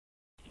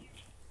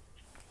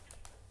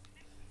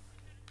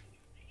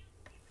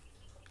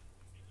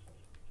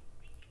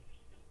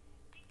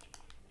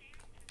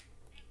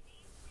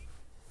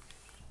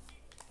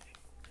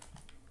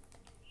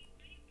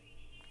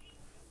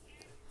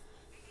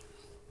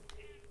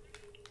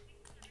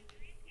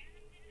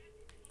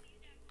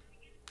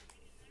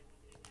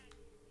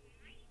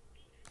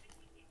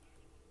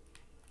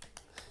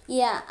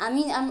Yeah, I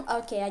mean, I'm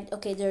okay.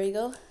 Okay, there you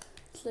go.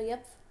 So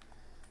yep.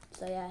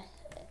 So yeah,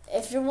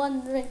 if you're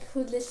wondering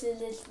who this is,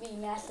 it's me,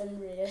 Matt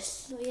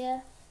Andreas. So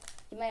yeah,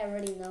 you might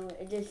already know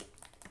it. Just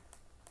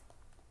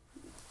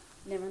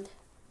never mind.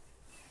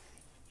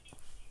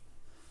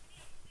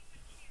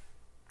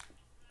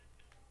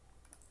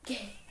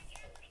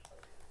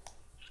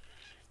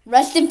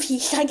 Rest in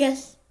peace, I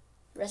guess.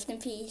 Rest in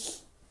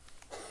peace.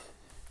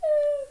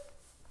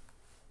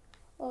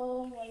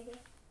 Oh my god.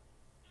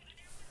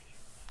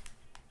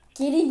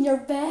 Get in your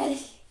bed.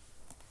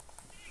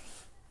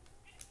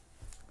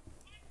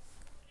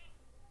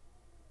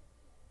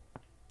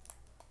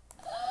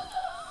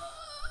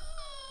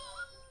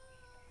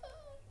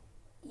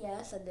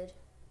 Yes, I did.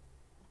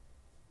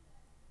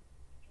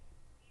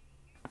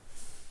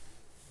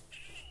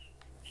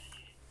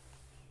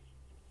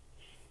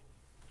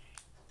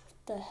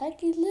 The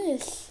heck is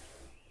this?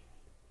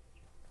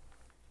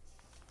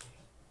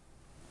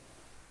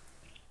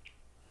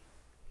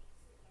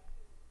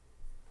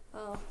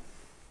 Oh.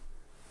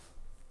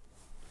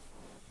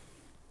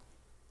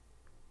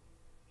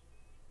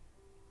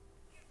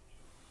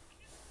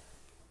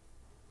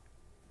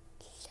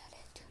 Shut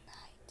it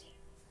tonight.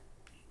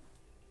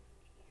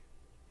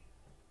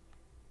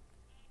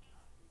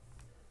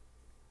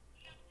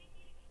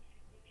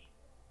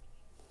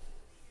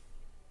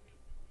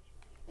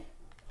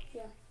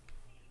 Yeah.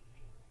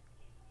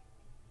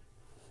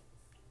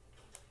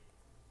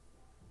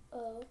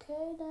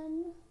 Okay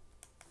then.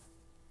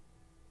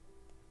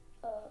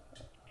 Uh,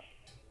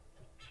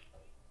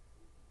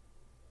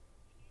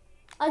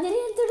 I didn't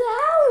enter the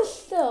house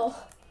though.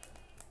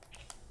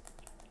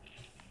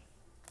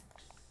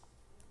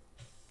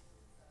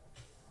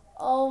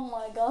 Oh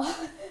my god.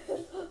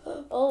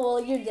 Oh well,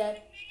 you're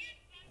dead.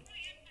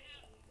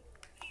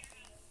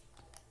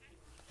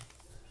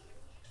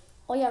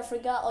 Oh yeah, I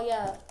forgot. Oh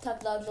yeah,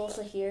 Tap Dog's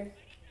also here.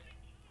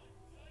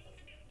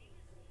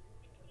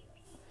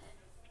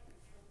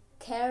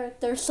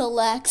 Character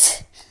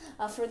select.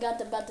 I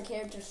forgot about the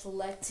character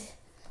select.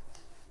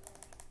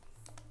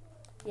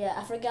 Yeah,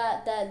 I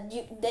forgot that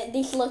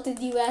they selected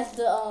you as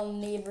the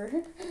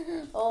neighbor.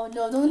 Oh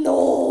no no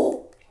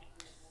no!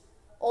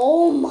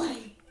 Oh my!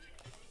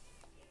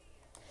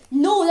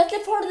 No, that's a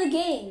part of the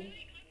game.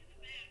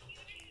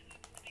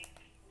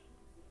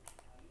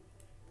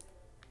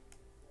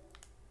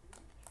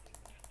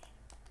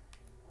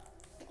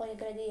 Oh yeah,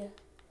 good idea.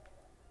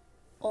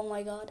 Oh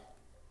my god,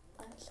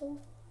 I'm so.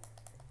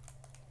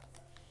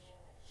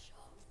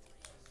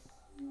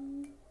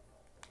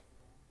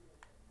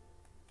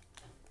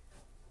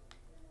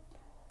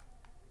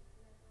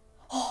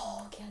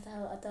 Oh, okay, I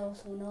thought it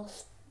was someone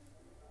else.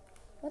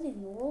 What in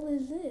the world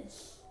is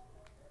this?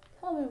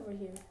 Come over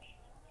here.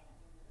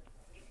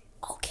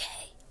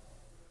 Okay.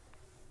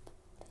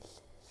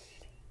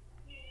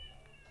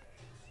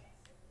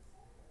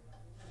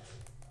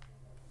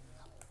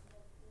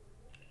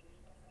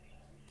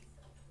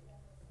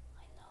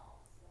 I know.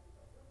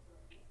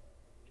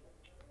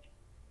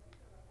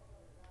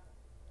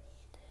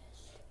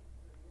 This.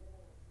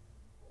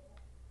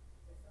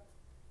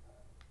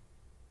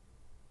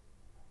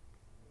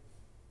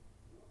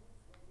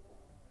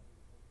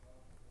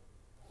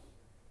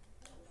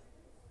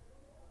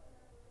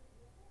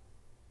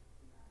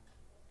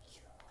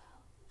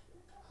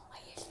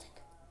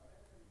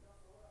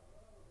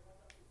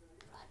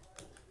 I just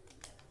think.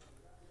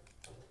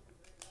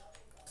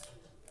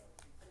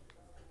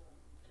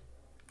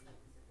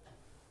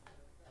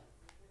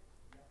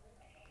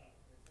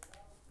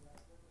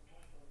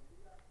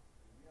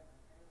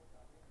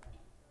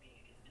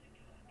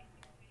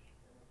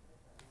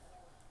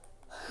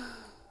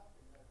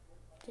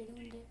 They're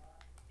doing it.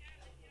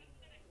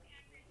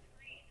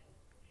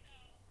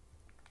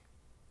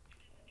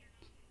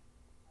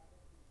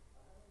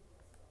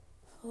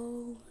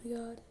 Oh my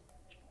god.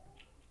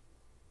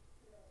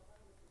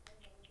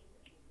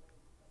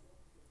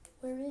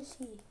 Where is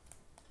he?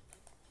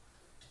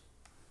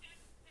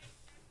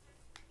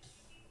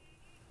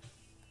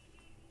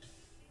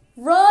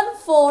 Run,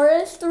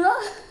 Forrest,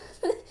 run!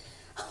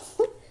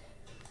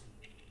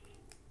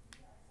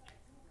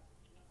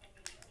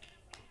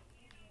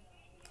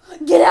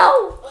 Get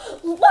out!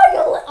 Why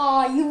you?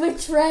 Oh, you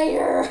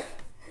betrayer!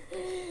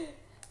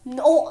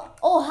 No.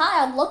 Oh,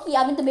 hi. I'm lucky.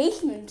 I'm in the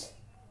basement.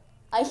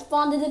 I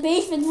spawned in the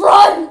basement.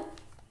 Run!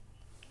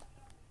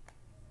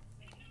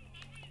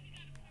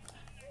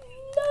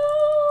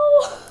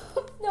 No!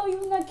 No, you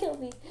will not kill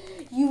me.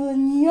 You will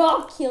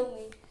not kill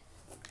me.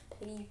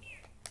 Piggy.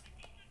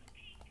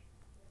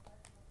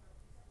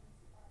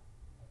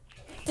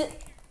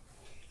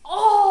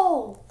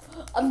 Oh!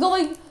 I'm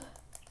going.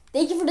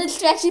 Thank you for the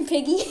distraction,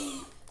 Piggy.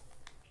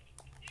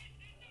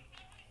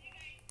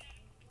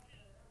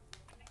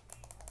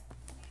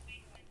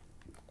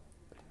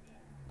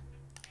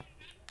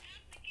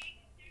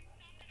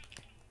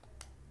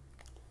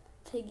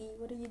 Piggy,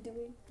 what are you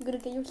doing? You're gonna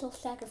get yourself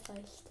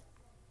sacrificed.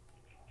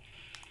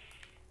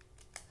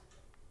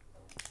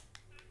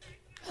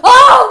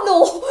 Oh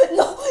no!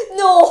 No!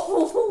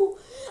 No!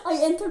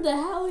 I entered the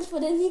house,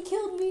 but then he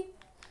killed me.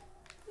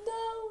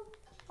 No!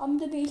 I'm in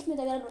the basement.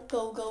 I gotta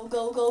go, go,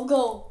 go, go,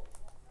 go.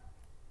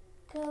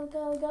 Go,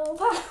 go, go.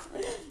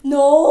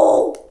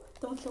 No!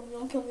 Don't kill me,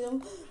 don't kill me,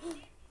 don't kill me,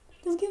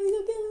 don't kill me,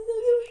 don't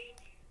kill me.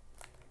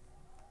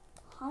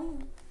 Hi.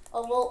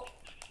 Oh, well.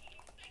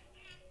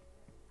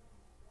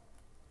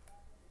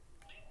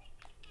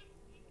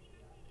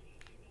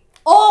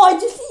 Oh, I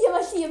just see him,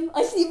 I see him,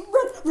 I see him.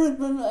 Run, run,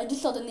 run, run. I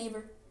just saw the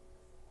neighbor.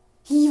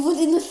 He was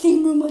in the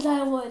same room as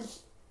I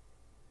was.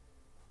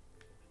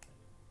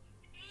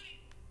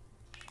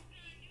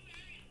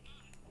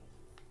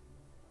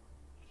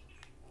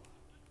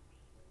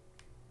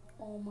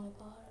 Oh my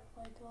god,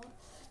 oh my god.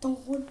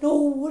 Don't know,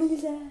 what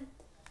is that?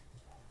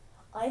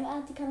 I'm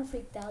actually kind of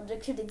freaked out.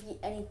 There shouldn't be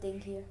anything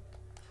here.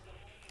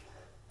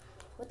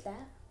 What's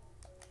that?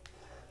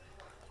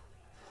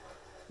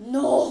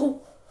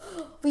 No!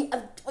 Wait,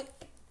 wait.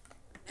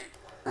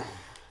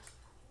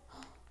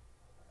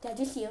 Did I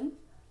just see him?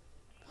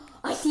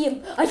 I see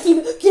him! I see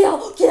him! Get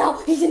out! Get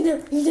out! He's in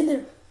there! He's in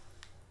there!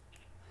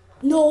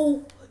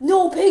 No!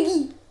 No,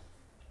 Piggy!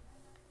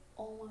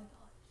 Oh my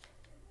god.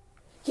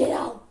 Get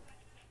out!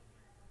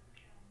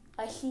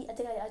 I think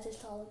I just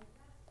saw him.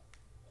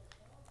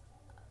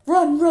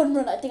 Run, run,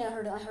 run! I think I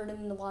heard him. I heard him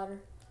in the water.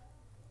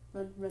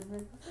 Run, run,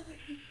 run.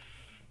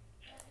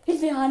 He's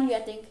behind me,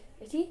 I think.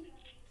 Is he?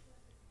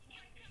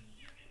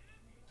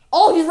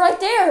 Oh, he's right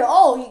there!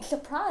 Oh, he's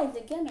surprised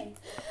again.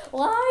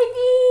 Why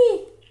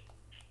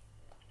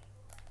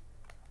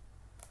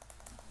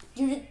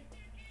me?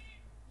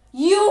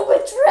 You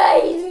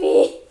betrayed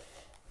me!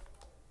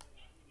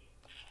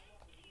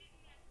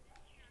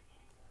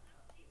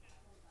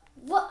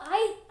 Well,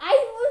 I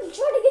was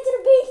trying to get to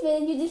the basement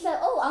and you decided,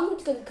 oh, I'm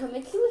just gonna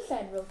commit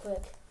suicide real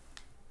quick.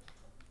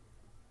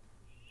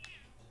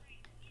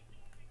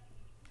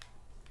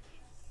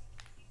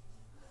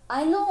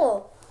 I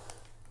know,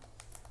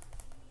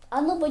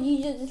 but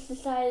you just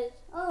decided,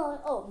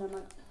 oh, never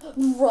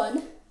mind.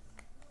 Run.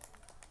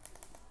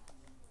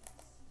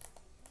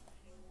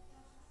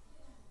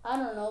 I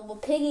don't know,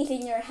 but Piggy's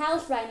in your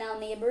house right now,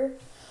 neighbor.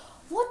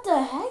 What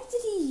the heck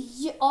did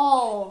he,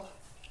 oh.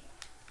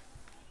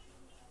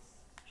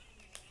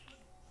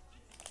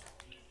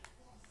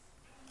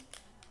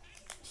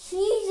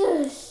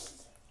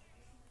 Jesus.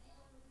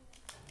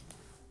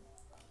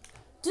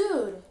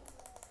 Dude.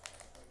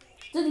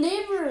 The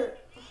neighbor.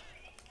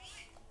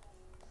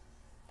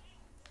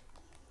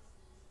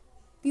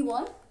 We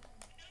won?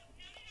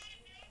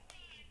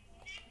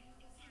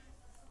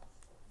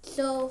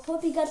 So,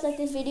 hope you guys like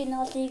this video and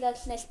I'll see you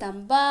guys next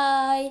time.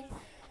 Bye.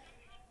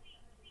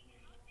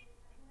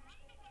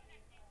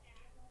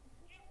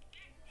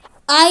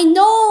 I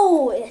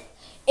know.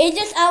 It's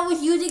just I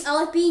was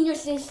being your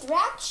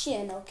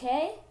distraction,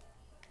 okay?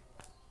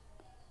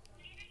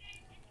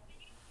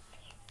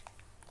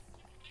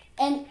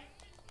 And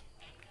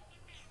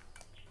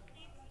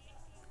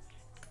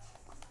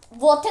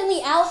well,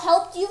 technically I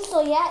helped you,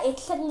 so yeah.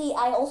 It's technically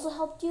I also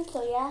helped you,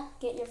 so yeah.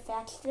 Get your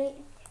facts straight.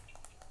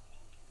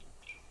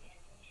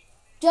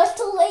 Just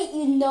to let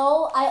you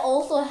know, I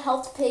also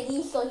helped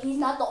Piggy, so he's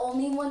not the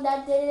only one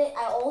that did it.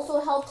 I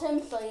also helped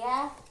him, so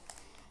yeah.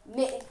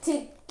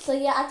 So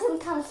yeah, I can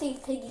kind of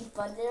save Piggy's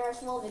butt there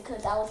as well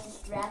because I was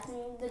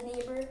distracting the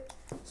neighbor.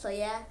 So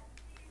yeah.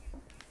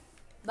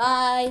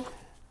 Bye.